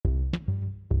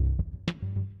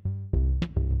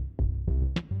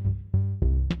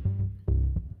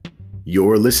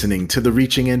You're listening to the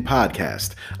Reaching In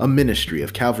podcast, a ministry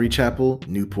of Calvary Chapel,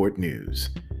 Newport News.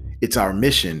 It's our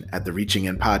mission at the Reaching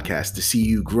In podcast to see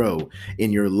you grow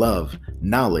in your love,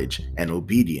 knowledge, and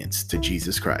obedience to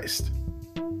Jesus Christ.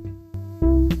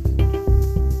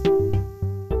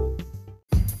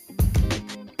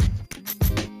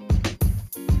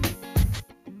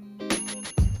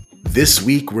 This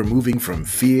week, we're moving from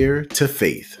fear to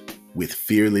faith with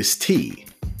Fearless T,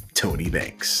 Toni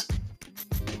Banks.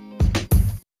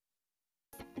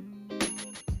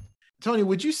 Toni,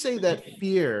 would you say that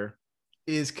fear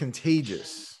is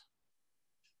contagious?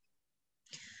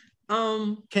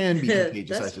 Can be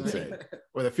contagious, I should say.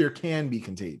 Or that fear can be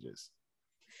contagious.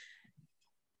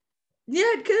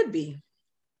 Yeah, it could be.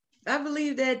 I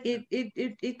believe that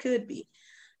it could be.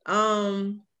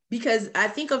 Because I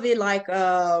think of it like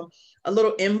a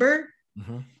little ember.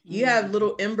 Mm-hmm. You have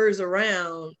little embers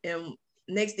around, and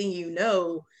next thing you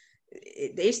know,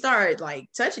 they start like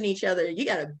touching each other. You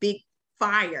got a big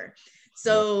fire.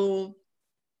 So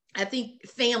I think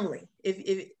family,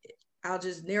 if I'll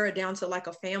just narrow it down to like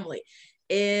a family.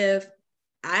 If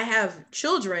I have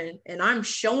children and I'm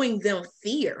showing them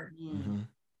fear,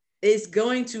 it's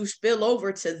going to spill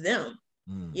over to them,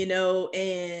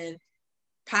 and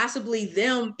possibly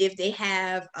them, if they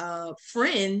have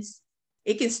friends,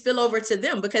 it can spill over to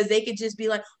them because they could just be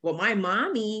like, well, my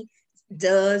mommy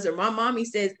does, or my mommy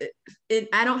says.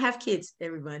 I don't have kids,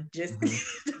 everyone, just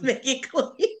to make it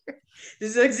clear.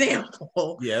 This is an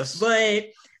example. Yes. But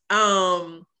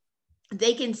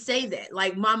they can say that,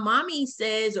 like, my mommy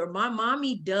says, or my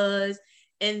mommy does,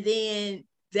 and then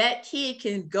that kid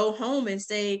can go home and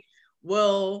say,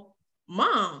 well,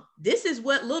 Mom, this is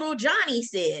what little Johnny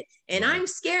said, and I'm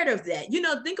scared of that.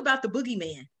 Think about the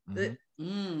boogeyman.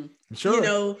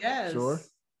 Sure. Yes. Sure.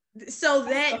 So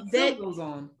that goes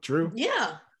on. True.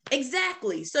 Yeah,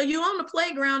 exactly. So you're on the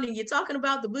playground and you're talking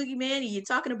about the boogeyman, and you're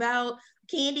talking about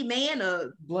Candyman,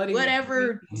 or bloody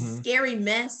whatever scary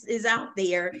mess is out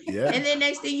there. Yeah. And then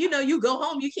next thing you know, you go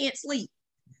home, you can't sleep.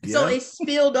 Yeah. So it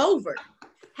spilled over.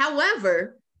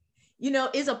 However,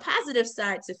 is a positive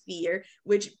side to fear,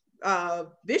 which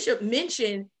Bishop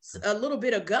mentioned a little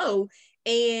bit ago,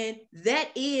 and that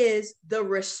is the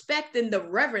respect and the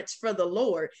reverence for the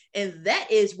Lord. And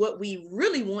that is what we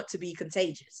really want to be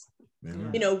contagious.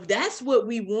 Yeah. That's what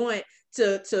we want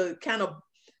to kind of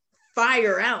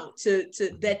fire out, to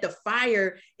that the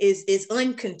fire is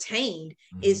uncontained,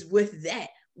 is with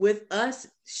us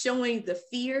showing the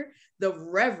fear, the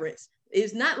reverence.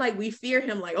 It's not like we fear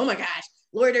him like, oh my gosh,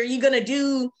 Lord, are you going to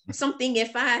do something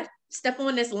if I step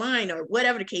on this line, or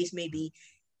whatever the case may be?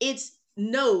 It's,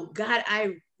 no, God,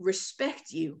 I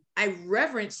respect you. I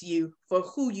reverence you for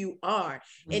who you are.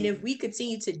 And if we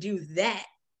continue to do that,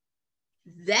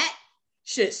 that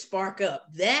should spark up.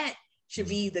 That should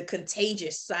be the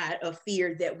contagious side of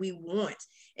fear that we want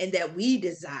and that we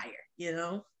desire,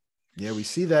 Yeah, we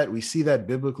see that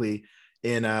biblically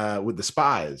in with the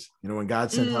spies. When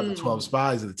God sent out the 12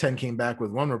 spies, the 10 came back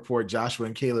with one report, Joshua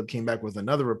and Caleb came back with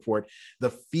another report. The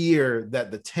fear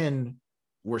that the 10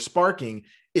 were sparking,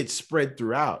 it spread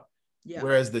throughout. Yeah.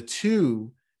 Whereas the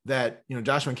 2 that,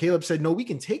 Joshua and Caleb said, no, we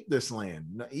can take this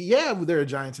land. Yeah, there are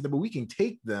giants in there, but we can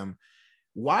take them.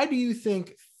 Why do you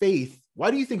think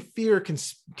fear can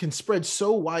spread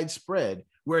so widespread,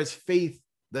 whereas faith,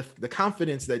 the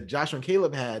confidence that Joshua and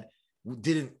Caleb had,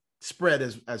 didn't spread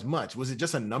as much? Was it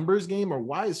just a numbers game, or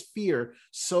why is fear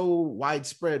so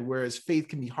widespread, whereas faith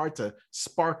can be hard to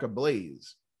spark a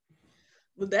blaze?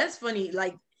 Well, that's funny.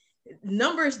 Like,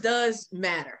 numbers does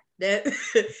matter.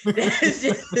 That's just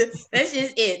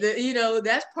it.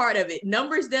 That's part of it.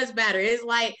 Numbers does matter. It's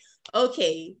like,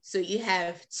 okay, so you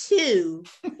have 2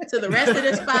 to the rest of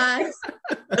the spies.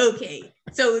 Okay,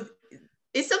 so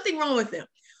it's something wrong with them.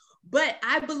 But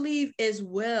I believe as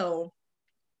well,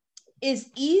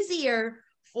 it's easier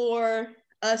for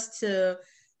us to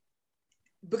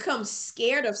become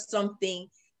scared of something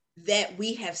that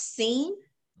we have seen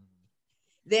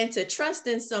than to trust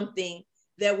in something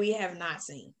that we have not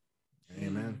seen.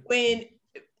 Amen. When,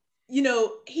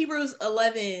 Hebrews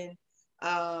 11,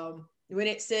 when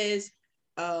it says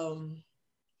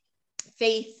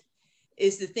faith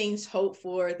is the things hoped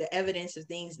for, the evidence of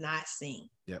things not seen.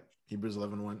 Yep. Hebrews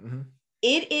 11:1.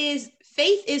 It is,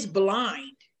 faith is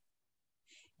blind.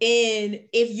 And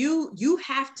if you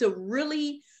have to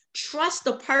really trust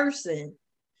a person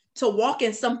to walk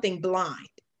in something blind,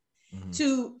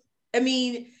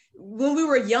 when we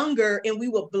were younger and we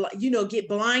would, get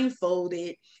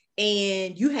blindfolded,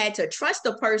 and you had to trust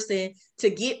a person to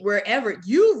get wherever,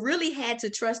 you really had to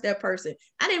trust that person.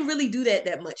 I didn't really do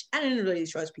that much. I didn't really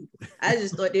trust people. I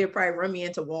just thought they'd probably run me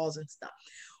into walls and stuff.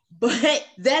 But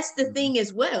that's the thing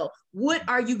as well. What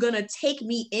are you going to take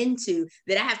me into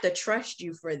that I have to trust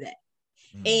you for that?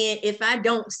 And if I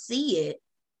don't see it,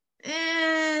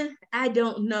 I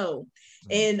don't know.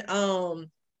 And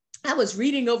I was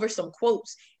reading over some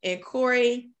quotes, and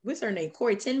Corey, what's her name?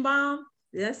 Corey Tenbaum.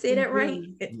 Did I say that right?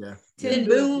 Yeah. Ten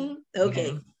Boom.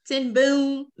 Okay. Ten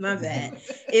Boom. My bad.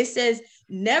 It says,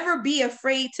 never be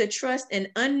afraid to trust an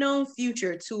unknown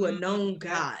future to a known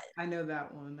God. I know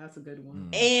that one. That's a good one.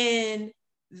 And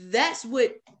that's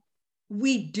what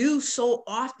we do so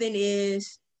often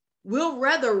is we'll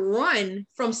rather run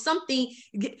from something.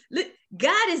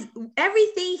 God is,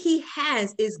 everything he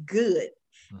has is good.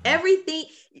 Everything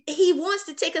he wants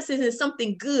to take us into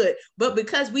something good, but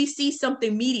because we see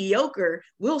something mediocre,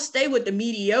 we'll stay with the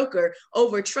mediocre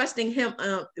over trusting him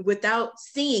without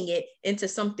seeing it into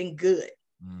something good.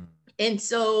 And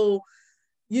so,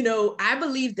 you know, I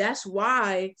believe that's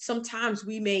why sometimes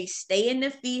we may stay in the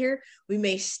fear, we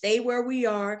may stay where we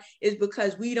are, is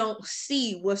because we don't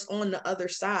see what's on the other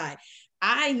side.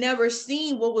 I never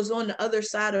seen what was on the other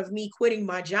side of me quitting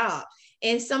my job,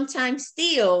 and sometimes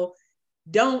still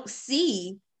don't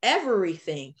see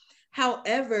everything.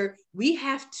 However, we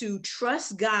have to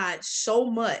trust God so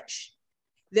much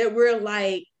that we're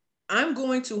like, I'm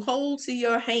going to hold to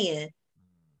your hand,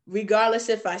 regardless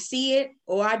if I see it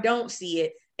or I don't see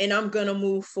it, and I'm going to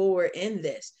move forward in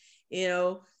this, you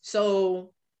know?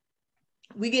 So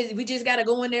we just got to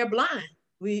go in there blind.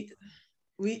 We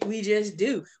just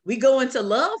do. We go into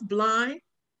love blind.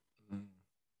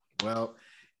 Well,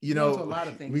 you know, a lot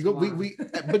of things.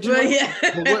 But you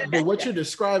know, but what you're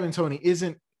describing, Toni,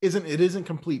 isn't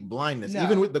complete blindness. No.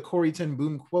 Even with the Corey Ten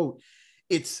Boom quote,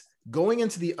 it's going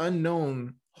into the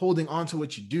unknown, holding on to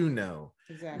what you do know.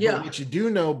 Exactly. Yeah, what you do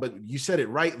know, but you said it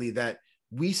rightly, that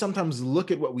we sometimes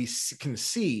look at what we can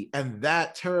see, and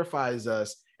that terrifies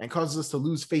us and causes us to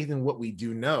lose faith in what we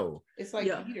do know. It's like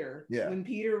Peter. Yeah. When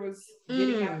Peter was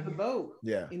getting out of the boat,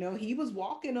 you know, he was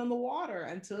walking on the water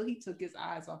until he took his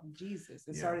eyes off of Jesus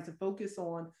and started to focus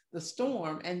on the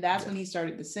storm. And that's when he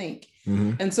started to sink.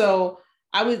 And so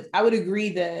I would agree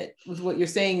that with what you're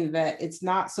saying, that it's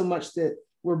not so much that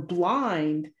we're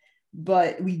blind,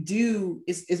 but we do,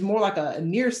 it's more like a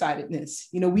nearsightedness.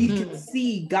 You know, we can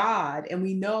see God, and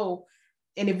we know,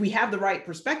 and if we have the right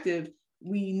perspective,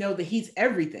 we know that he's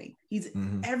everything. He's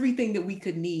everything that we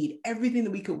could need, everything that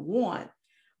we could want.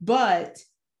 But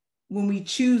when we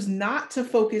choose not to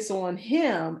focus on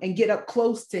him and get up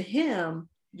close to him,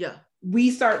 we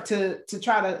start to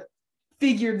try to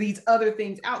figure these other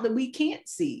things out that we can't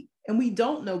see and we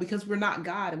don't know, because we're not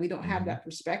God and we don't have that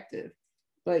perspective.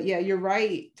 But yeah, you're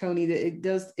right, Toni,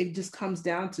 that it just comes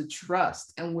down to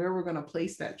trust and where we're going to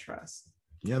place that trust.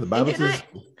 Yeah, the Bible says,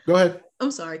 go ahead.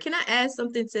 I'm sorry. Can I add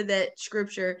something to that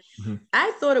scripture?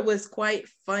 I thought it was quite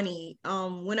funny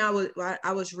when I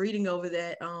was reading over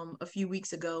that a few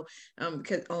weeks ago,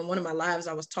 because on one of my lives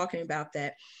I was talking about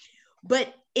that.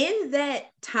 But in that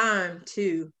time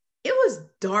too, it was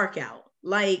dark out,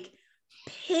 like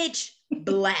pitch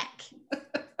black.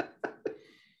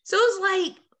 So it's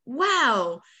like,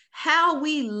 wow, how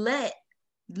we let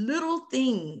little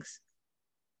things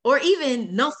or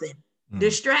even nothing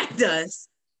distract us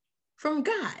from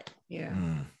God. Yeah.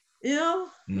 You know?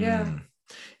 Yeah.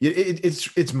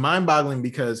 It's mind-boggling,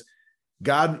 because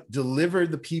God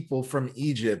delivered the people from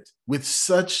Egypt with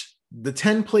the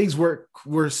 10 plagues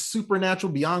were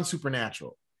supernatural beyond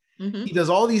supernatural. He does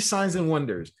all these signs and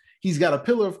wonders. He's got a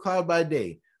pillar of cloud by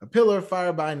day, a pillar of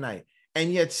fire by night.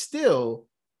 And yet still,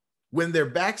 when their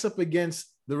backs up against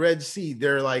the Red Sea,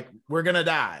 they're like, we're going to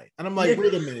die. And I'm like,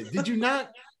 wait a minute. Did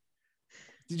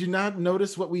you not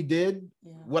notice what we did?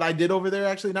 Yeah. What I did over there,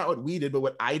 actually, not what we did, but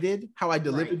what I did, how I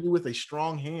delivered you with a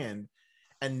strong hand.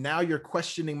 And now you're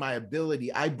questioning my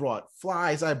ability. I brought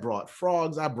flies, I brought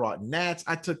frogs, I brought gnats,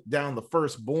 I took down the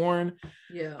firstborn.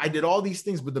 Yeah. I did all these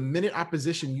things, but the minute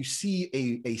opposition, you see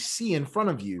a sea in front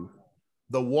of you,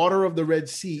 the water of the Red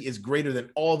Sea is greater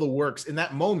than all the works. In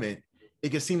that moment, it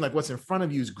can seem like what's in front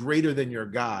of you is greater than your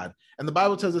God. And the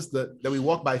Bible tells us that we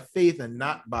walk by faith and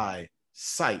not by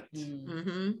sight.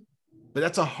 But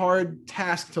that's a hard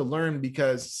task to learn,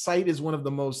 because sight is one of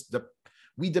the most,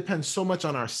 we depend so much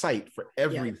on our sight for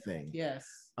everything. Yes.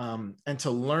 And to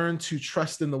learn to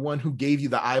trust in the one who gave you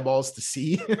the eyeballs to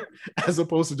see, as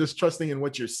opposed to just trusting in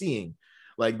what you're seeing.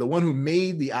 Like, the one who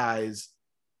made the eyes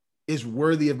is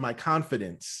worthy of my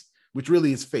confidence, which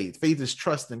really is faith. Faith is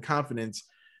trust and confidence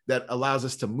that allows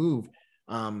us to move.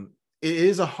 It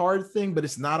is a hard thing, but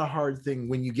it's not a hard thing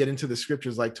when you get into the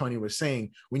scriptures, like Toni was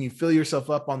saying, when you fill yourself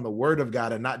up on the word of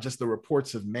God and not just the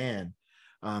reports of man,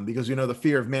 because the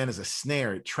fear of man is a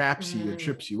snare. It traps you, it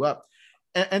trips you up.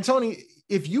 And Toni,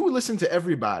 if you listen to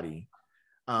everybody,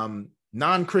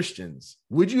 non-Christians,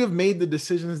 would you have made the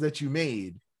decisions that you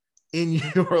made in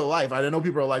your life? I know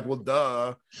people are like, well,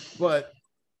 duh, but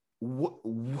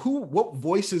what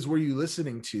voices were you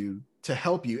listening to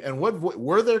help you? And what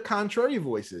were there contrary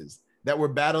voices that were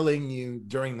battling you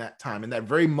during that time, in that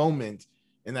very moment,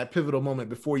 in that pivotal moment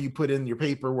before you put in your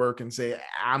paperwork and say,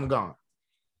 I'm gone?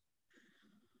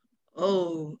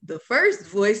 Oh, the first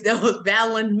voice that was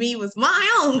battling me was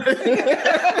my own.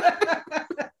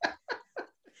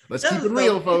 Let's keep it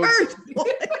real, folks.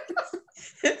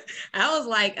 I was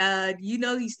like,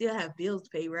 you still have bills to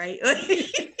pay, right?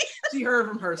 She heard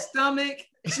from her stomach.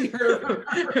 She heard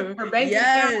from her bank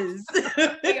account.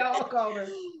 They all called her.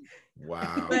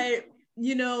 Wow. But,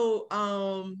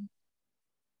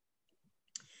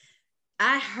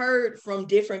 I heard from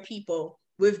different people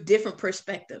with different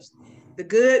perspectives. The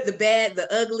good, the bad,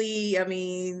 the ugly. I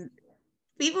mean,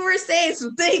 people were saying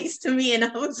some things to me, and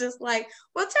I was just like,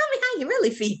 well, tell me how you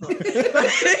really feel.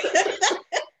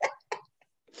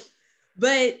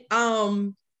 But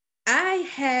I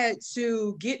had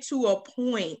to get to a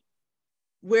point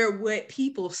where what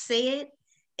people said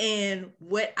and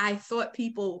what I thought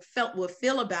people would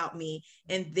feel about me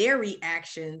and their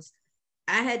reactions,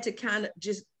 I had to kind of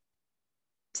just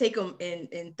take them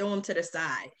and throw them to the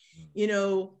side.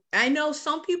 I know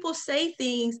some people say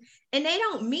things and they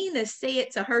don't mean to say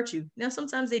it to hurt you. Now,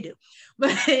 sometimes they do,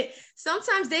 but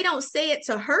sometimes they don't say it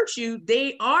to hurt you.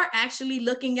 They are actually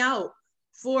looking out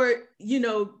for,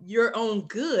 your own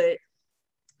good.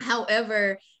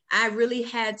 However, I really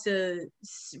had to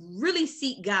really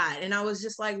seek God. And I was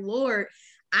just like, Lord,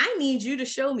 I need you to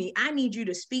show me. I need you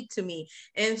to speak to me.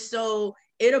 And so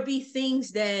it'll be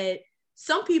things that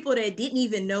some people that didn't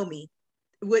even know me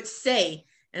would say.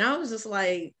 And I was just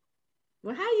like,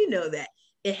 well, how do you know that?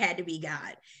 It had to be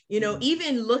God.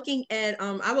 Even looking at,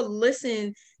 I would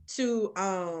listen to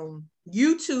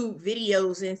YouTube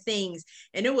videos and things.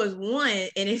 And there was one,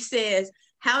 and it says,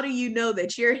 how do you know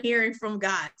that you're hearing from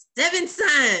God? 7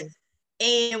 signs.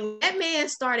 And when that man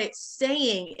started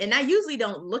saying, and I usually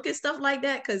don't look at stuff like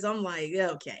that because I'm like,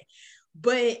 okay.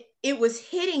 But it was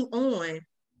hitting on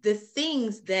the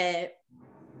things that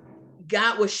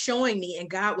God was showing me and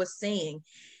God was saying.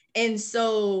 And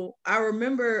so I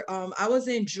remember I was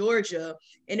in Georgia,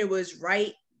 and it was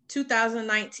right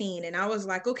 2019. And I was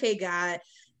like, okay, God,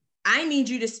 I need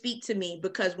you to speak to me,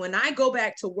 because when I go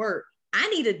back to work, I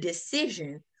need a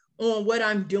decision on what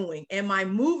I'm doing. Am I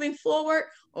moving forward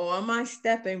or am I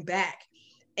stepping back?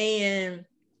 And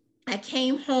I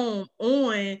came home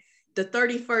on the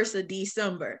 31st of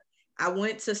December. I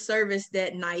went to service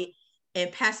that night,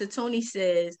 and Pastor Toni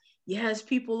says, yes,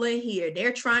 people in here,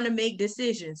 they're trying to make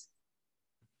decisions.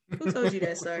 Who told you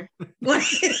that, sir?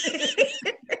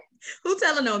 Who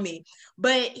telling on me?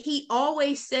 But he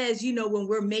always says, when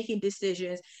we're making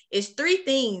decisions, it's 3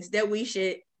 things that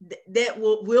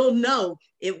we'll know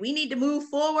if we need to move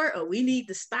forward or we need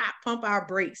to stop, pump our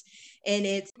brakes. And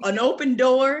it's an open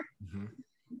door, mm-hmm.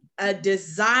 a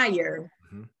desire,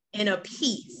 mm-hmm. and a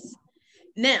peace.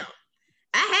 Now,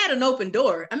 I had an open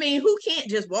door. I mean, who can't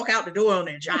just walk out the door on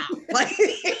their job? Like,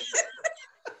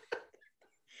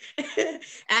 I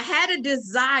had a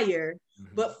desire,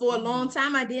 but for a long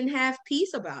time, I didn't have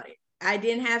peace about it. I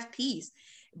didn't have peace.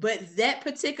 But that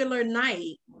particular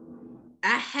night,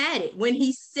 I had it. When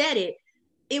he said it,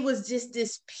 it was just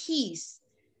this peace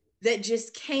that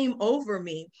just came over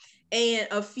me. And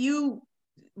a few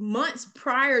months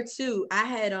prior to, I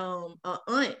had an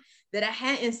aunt that I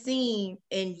hadn't seen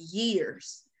in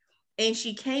years. And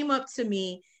she came up to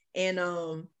me, and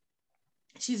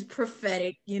she's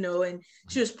prophetic, and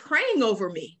she was praying over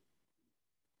me.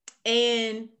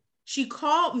 And she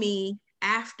called me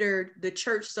after the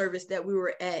church service that we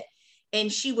were at,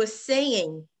 and she was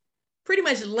saying, pretty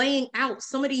much laying out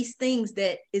some of these things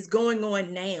that is going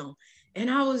on now.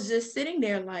 And I was just sitting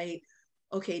there like,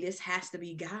 okay, this has to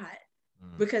be God,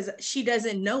 because she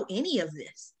doesn't know any of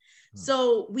this.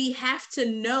 So we have to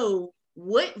know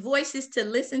what voices to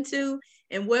listen to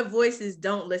and what voices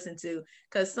don't listen to.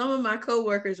 Because some of my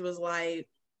coworkers was like,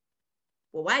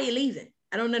 well, why are you leaving?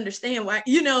 I don't understand why,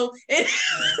 and,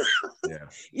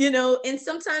 and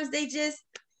sometimes they just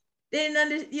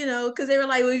didn't because they were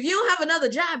like, well, if you don't have another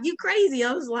job, you crazy.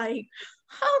 I was like,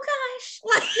 oh gosh,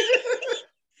 like,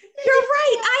 you're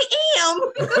right, I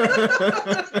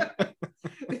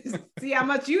am. See how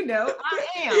much you know. I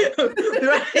am.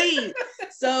 Right.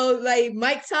 So like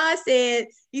Mike Todd said,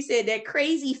 he said that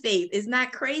crazy faith is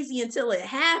not crazy until it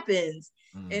happens.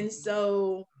 And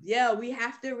so, yeah, we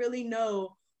have to really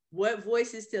know what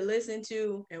voices to listen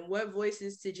to and what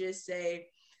voices to just say,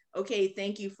 okay,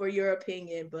 thank you for your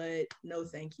opinion, but no,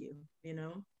 thank you, you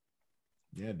know?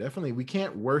 Yeah, definitely. We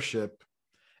can't worship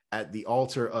at the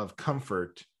altar of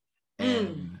comfort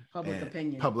and public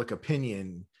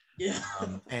opinion. Yeah.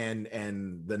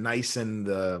 And the nice and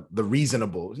the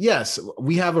reasonable. Yes,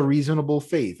 we have a reasonable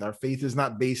faith. Our faith is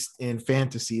not based in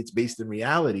fantasy, it's based in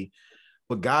reality.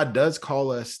 But God does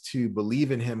call us to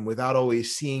believe in him without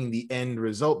always seeing the end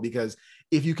result, because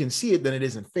if you can see it, then it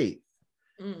isn't faith.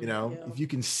 You know, if you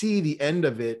can see the end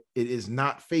of it, it is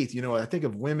not faith. You know, I think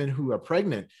of women who are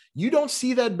pregnant. You don't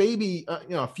see that baby,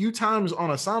 a few times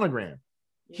on a sonogram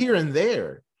here and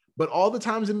there, but all the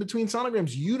times in between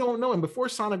sonograms, you don't know. And before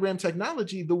sonogram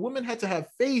technology, the woman had to have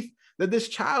faith that this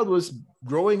child was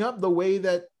growing up the way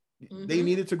that they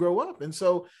needed to grow up. And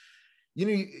so, you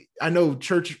know, I know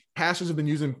church pastors have been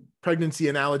using pregnancy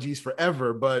analogies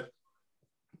forever, but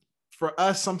for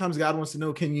us, sometimes God wants to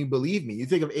know, can you believe me? You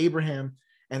think of Abraham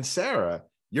and Sarah,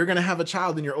 you're going to have a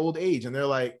child in your old age. And they're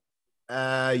like,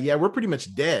 yeah, we're pretty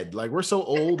much dead. Like, we're so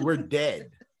old, we're dead.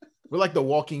 We're like the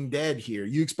Walking Dead here.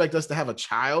 You expect us to have a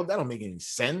child? That don't make any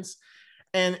sense.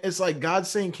 And it's like God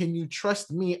saying, can you trust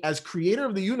me as creator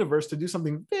of the universe to do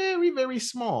something very, very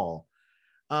small?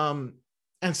 And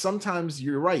sometimes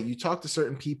you're right. You talk to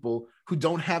certain people who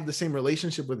don't have the same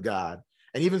relationship with God,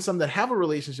 and even some that have a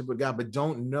relationship with God, but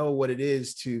don't know what it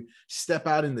is to step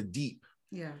out in the deep.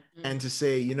 Yeah. And to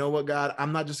say, you know what, God,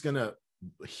 I'm not just going to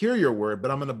hear your word,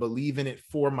 but I'm going to believe in it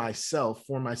for myself,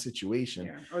 for my situation.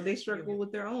 Yeah. Or they struggle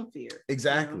with their own fear.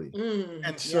 Exactly. You know?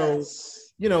 And so,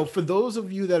 you know, for those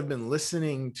of you that have been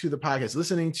listening to the podcast,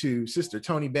 listening to Sister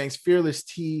Toni Banks, Fearless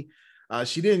T,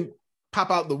 she didn't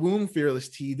pop out the womb, Fearless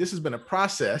T. This has been a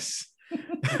process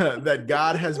that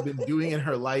God has been doing in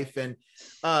her life. And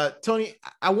Toni,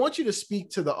 I want you to speak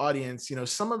to the audience. You know,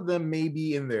 some of them may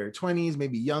be in their 20s,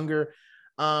 maybe younger.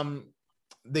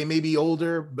 They may be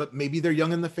older, but maybe they're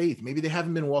young in the faith. Maybe they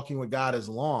haven't been walking with God as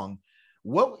long.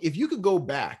 What if you could go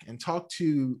back and talk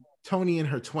to Toni in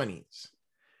her 20s?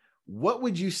 What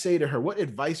would you say to her? What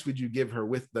advice would you give her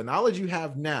with the knowledge you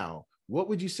have now? What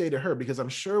would you say to her? Because I'm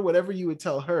sure whatever you would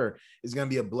tell her is going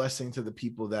to be a blessing to the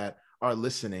people that are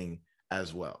listening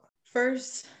as well.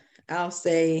 First, I'll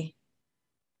say,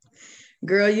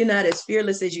 girl, you're not as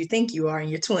fearless as you think you are in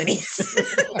your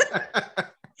 20s.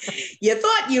 You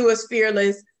thought you was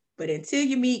fearless, but until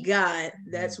you meet God,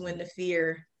 that's when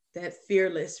that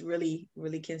fearless really,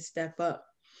 really can step up.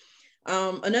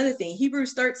 Another thing,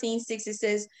 Hebrews 13:6, it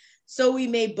says, so we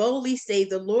may boldly say,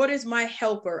 the Lord is my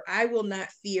helper. I will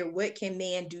not fear. What can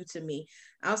man do to me?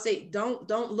 I'll say, don't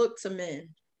look to men.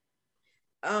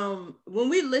 When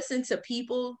we listen to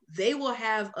people, they will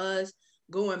have us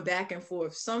going back and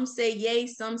forth. Some say yay,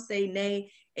 some say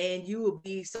nay, and you will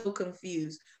be so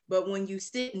confused. But when you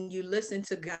sit and you listen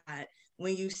to God,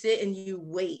 when you sit and you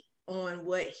wait on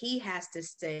what he has to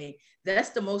say,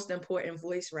 that's the most important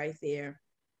voice right there.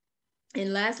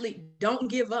 And lastly, don't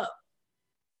give up.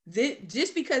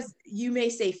 Just because you may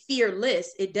say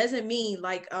fearless, it doesn't mean,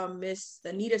 like Miss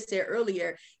Anita said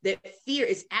earlier, that fear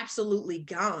is absolutely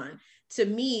gone. To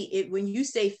me, when you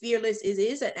say fearless, it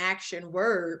is an action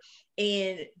word.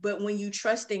 But when you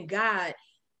trust in God,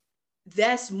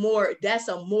 that's a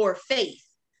more faith.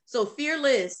 So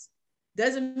fearless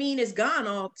doesn't mean it's gone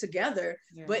altogether,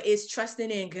 but it's trusting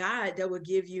in God that will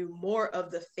give you more of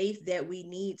the faith that we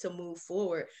need to move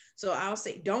forward. So I'll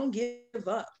say, don't give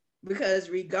up, because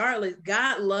regardless,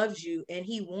 God loves you and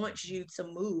he wants you to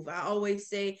move. I always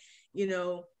say, you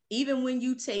know, even when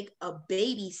you take a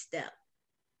baby step,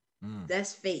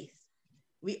 that's faith.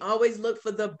 We always look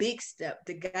for the big step,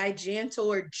 the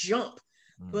gigantor jump,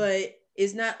 but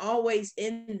it's not always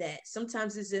in that.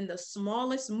 Sometimes it's in the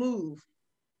smallest move.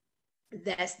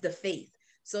 That's the faith.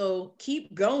 So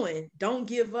keep going. Don't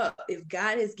give up. If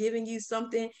God has given you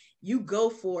something, you go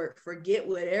for it. Forget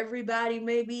what everybody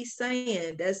may be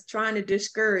saying that's trying to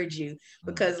discourage you,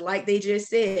 because like they just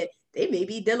said, they may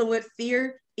be dealing with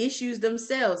fear issues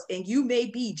themselves, and you may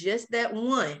be just that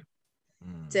one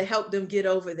to help them get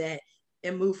over that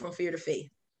and move from fear to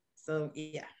faith. So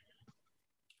yeah.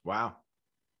 Wow.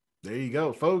 There you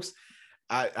go, folks.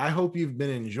 I hope you've been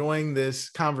enjoying this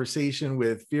conversation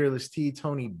with Fearless T,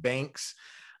 Toni Banks.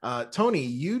 Toni,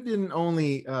 you didn't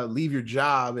only leave your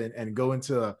job and go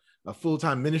into a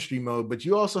full-time ministry mode, but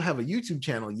you also have a YouTube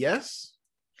channel, yes?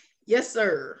 Yes,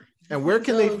 sir. And where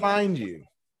can they find you?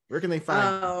 Where can they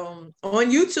find you?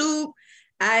 On YouTube,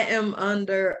 I am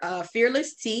under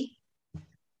Fearless T.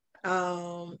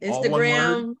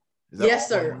 Instagram. Yes,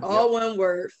 sir. All one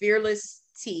word, Fearless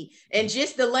T, and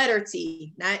just the letter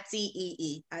T, not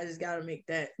T-E-E. I just got to make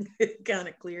that kind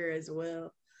of clear as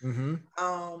well.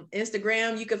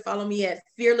 Instagram, you can follow me at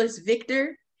Fearless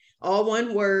Victor, all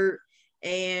one word.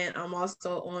 And I'm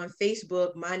also on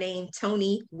Facebook, my name,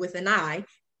 Toni with an I,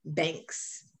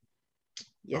 Banks.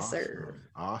 Yes, awesome. sir.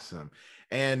 Awesome.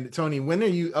 And Toni, when are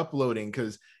you uploading?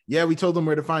 Because we told them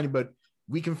where to find you, but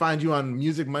we can find you on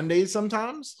Music Mondays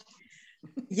sometimes.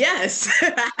 Yes.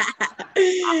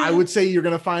 I would say you're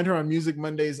gonna find her on Music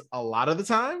Mondays a lot of the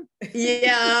time.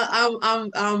 Yeah,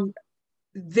 I'm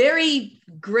very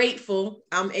grateful.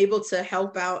 I'm able to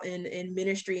help out in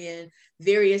ministry in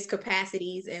various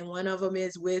capacities, and one of them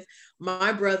is with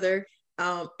my brother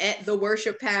at the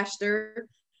Worship Pastor.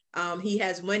 He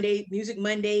has Music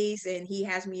Mondays, and he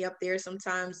has me up there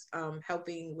sometimes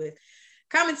helping with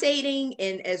commentating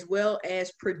and as well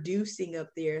as producing up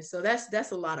there. So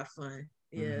that's a lot of fun.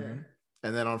 Yeah. Mm-hmm.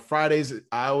 And then on Fridays,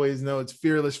 I always know it's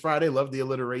Fearless Friday. Love the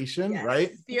alliteration, yes.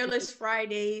 Right? Fearless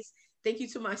Fridays. Thank you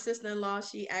to my sister-in-law.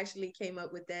 She actually came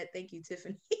up with that. Thank you,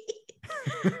 Tiffany.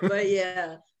 But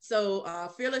yeah, so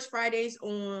Fearless Fridays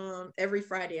on every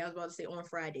Friday. I was about to say on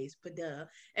Fridays, but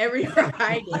every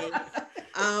Friday.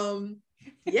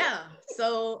 Yeah,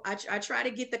 so I try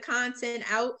to get the content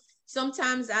out.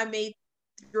 Sometimes I may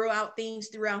throw out things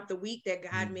throughout the week that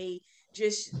God may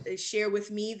just share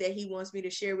with me that he wants me to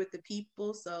share with the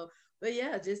people. So, but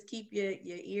yeah, just keep your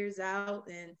ears out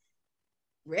and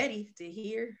ready to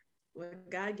hear what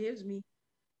God gives me.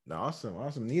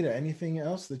 Awesome. Nita, anything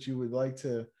else that you would like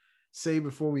to say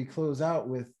before we close out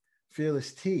with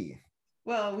Fearless T?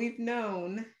 Well, we've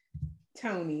known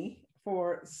Toni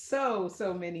for so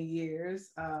many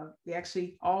years. We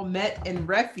actually all met in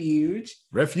Refuge.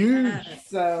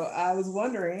 So I was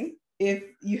wondering if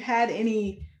you had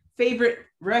any favorite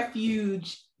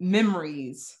Refuge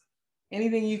memories,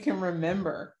 anything you can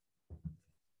remember.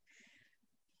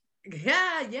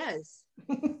 Yeah, yes.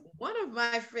 One of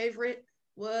my favorite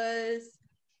was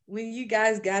when you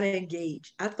guys got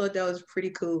engaged. I thought that was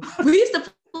pretty cool. We used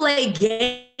to play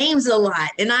games a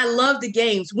lot, and I loved the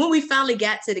games when we finally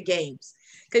got to the games,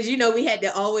 because we had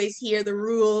to always hear the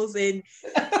rules and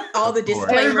all the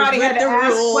disclaimers. Everybody had to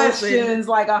ask rules questions,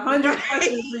 like 100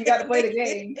 questions before you got to play the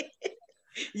game.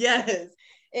 Yes.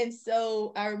 And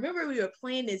so I remember we were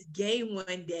playing this game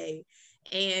one day,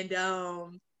 and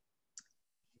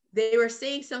they were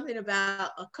saying something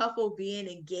about a couple being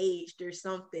engaged or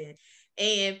something.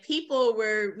 And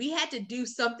we had to do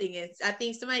something. And I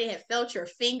think somebody had felt your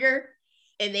finger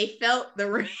and they felt the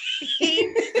ring.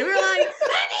 And we were like,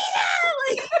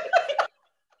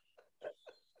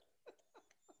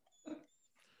 Anita!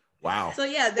 Wow. So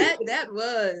yeah, that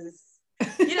was,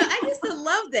 I used to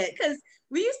love that, because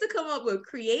we used to come up with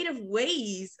creative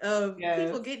ways of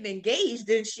people getting engaged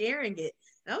and sharing it.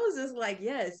 I was just like,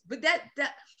 yes. But that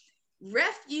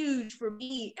Refuge for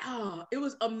me, it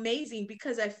was amazing,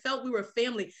 because I felt we were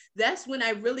family. That's when I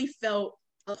really felt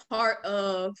a part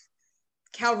of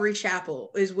Calvary Chapel,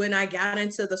 is when I got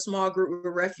into the small group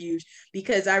of Refuge,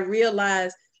 because I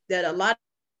realized that a lot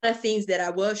of things that I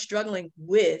was struggling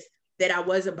with, that I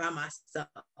wasn't by myself.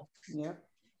 Yeah.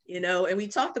 And we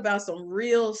talked about some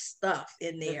real stuff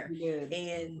in there.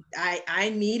 And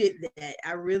I needed that.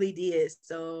 I really did.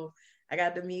 So I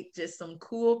got to meet just some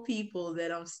cool people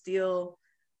that I'm still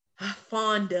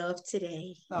fond of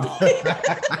today.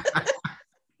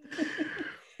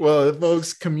 Well,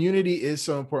 folks, community is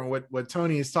so important. What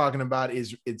Toni is talking about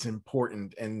it's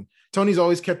important. And Toni's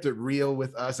always kept it real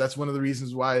with us. That's one of the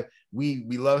reasons why we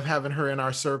love having her in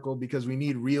our circle, because we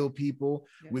need real people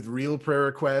with real prayer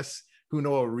requests who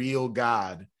know a real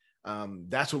God.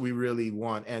 That's what we really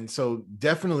want. And so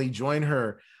definitely join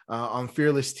her on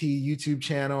Fearless T YouTube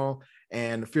channel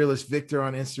and Fearless Victor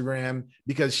on Instagram,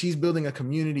 because she's building a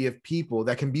community of people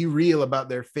that can be real about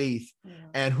their faith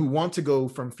and who want to go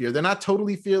from fear. They're not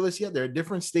totally fearless yet. There are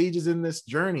different stages in this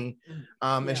journey.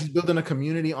 And she's building a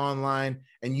community online,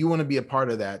 and you want to be a part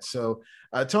of that. So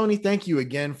Toni, thank you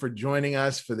again for joining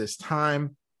us for this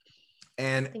time.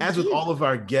 And as with all of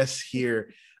our guests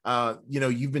here,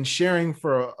 you've been sharing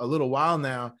for a little while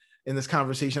now in this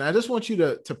conversation. I just want you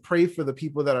to pray for the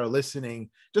people that are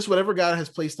listening, just whatever God has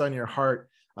placed on your heart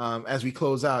as we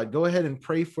close out. Go ahead and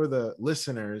pray for the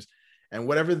listeners and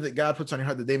whatever that God puts on your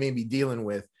heart that they may be dealing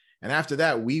with. And after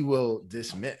that, we will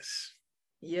dismiss.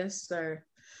 Yes, sir.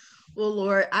 Well,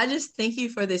 Lord, I just thank you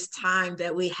for this time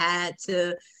that we had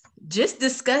to just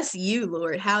discuss you,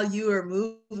 Lord, how you are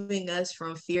moving us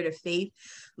from fear to faith.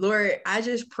 Lord, I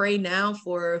just pray now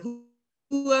for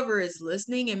whoever is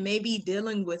listening and maybe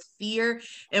dealing with fear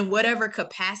in whatever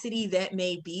capacity that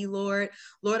may be, Lord.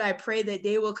 Lord, I pray that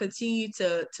they will continue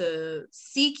to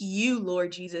seek you,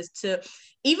 Lord Jesus, to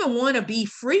even want to be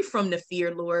free from the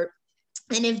fear, Lord.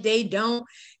 And if they don't,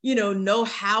 know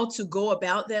how to go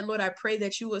about that, Lord, I pray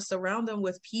that you will surround them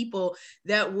with people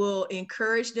that will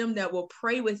encourage them, that will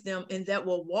pray with them, and that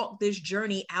will walk this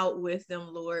journey out with them,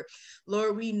 Lord.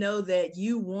 Lord, we know that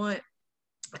you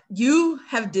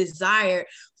have desired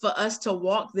for us to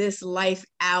walk this life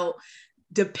out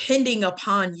depending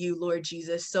upon you, Lord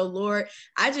Jesus. So, Lord,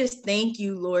 I just thank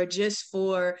you, Lord, just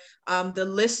for the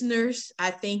listeners.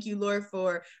 I thank you, Lord,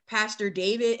 for Pastor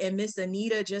David and Miss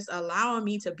Anita just allowing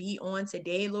me to be on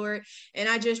today, Lord. And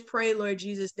I just pray, Lord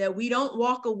Jesus, that we don't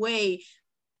walk away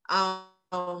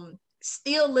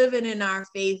still living in our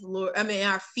faith, Lord. I mean,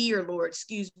 our fear, Lord,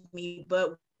 excuse me,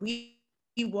 but we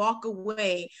walk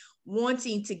away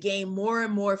wanting to gain more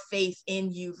and more faith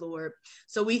in you, Lord.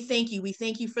 So we thank you. We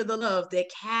thank you for the love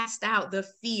that casts out the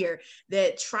fear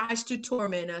that tries to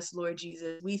torment us, Lord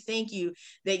Jesus. We thank you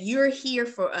that you're here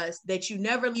for us, that you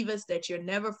never leave us, that you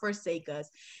never forsake us,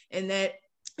 and that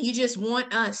you just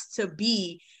want us to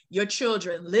be your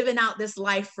children, living out this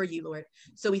life for you, Lord.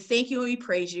 So we thank you and we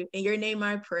praise you. In your name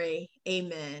I pray.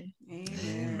 Amen.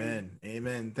 Amen.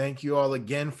 Amen. Thank you all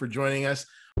again for joining us.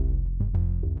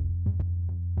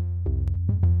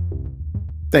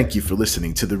 Thank you for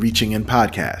listening to the Reaching In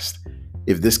podcast.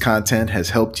 If this content has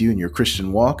helped you in your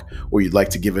Christian walk, or you'd like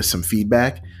to give us some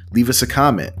feedback, leave us a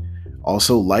comment.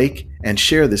 Also, like and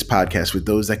share this podcast with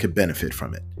those that could benefit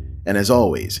from it. And as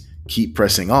always, keep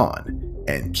pressing on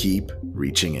and keep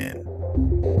reaching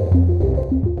in.